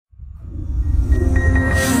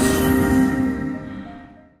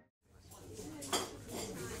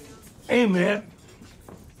Hey, man.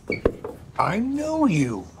 I know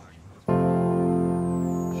you.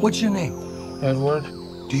 What's your name? Edward?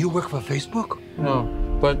 Do you work for Facebook? No,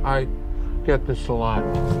 but I get this a lot.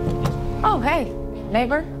 Oh, hey,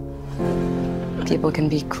 neighbor. People can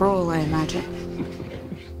be cruel, I imagine.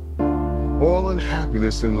 All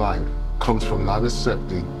unhappiness in life comes from not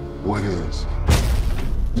accepting what is.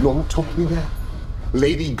 You know who taught me that?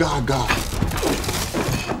 Lady Gaga.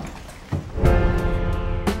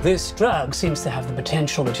 This drug seems to have the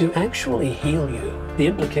potential to actually heal you. The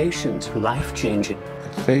implications are life-changing.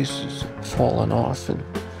 My face is falling off in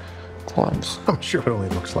clumps. I'm sure it only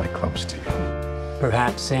looks like clumps to you.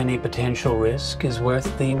 Perhaps any potential risk is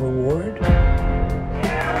worth the reward? Look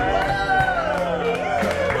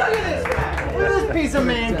at this guy! Look at this piece of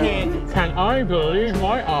man candy! Can I believe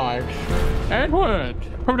my eyes? Edward!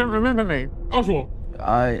 Who didn't remember me? Oswald.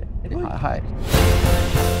 Hi.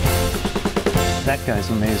 That guy's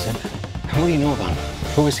amazing. What do you know about him?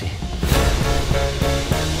 Who is he?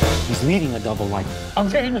 He's leading a double life. I'm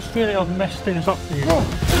getting this feeling I've messed things up for you.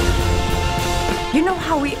 You know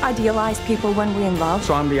how we idealize people when we're in love?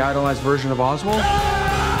 So I'm the idolized version of Oswald?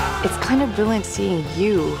 It's kind of brilliant seeing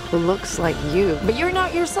you who looks like you, but you're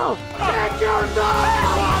not yourself.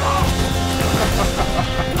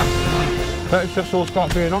 Let's just all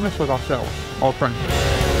start being honest with ourselves, old friends.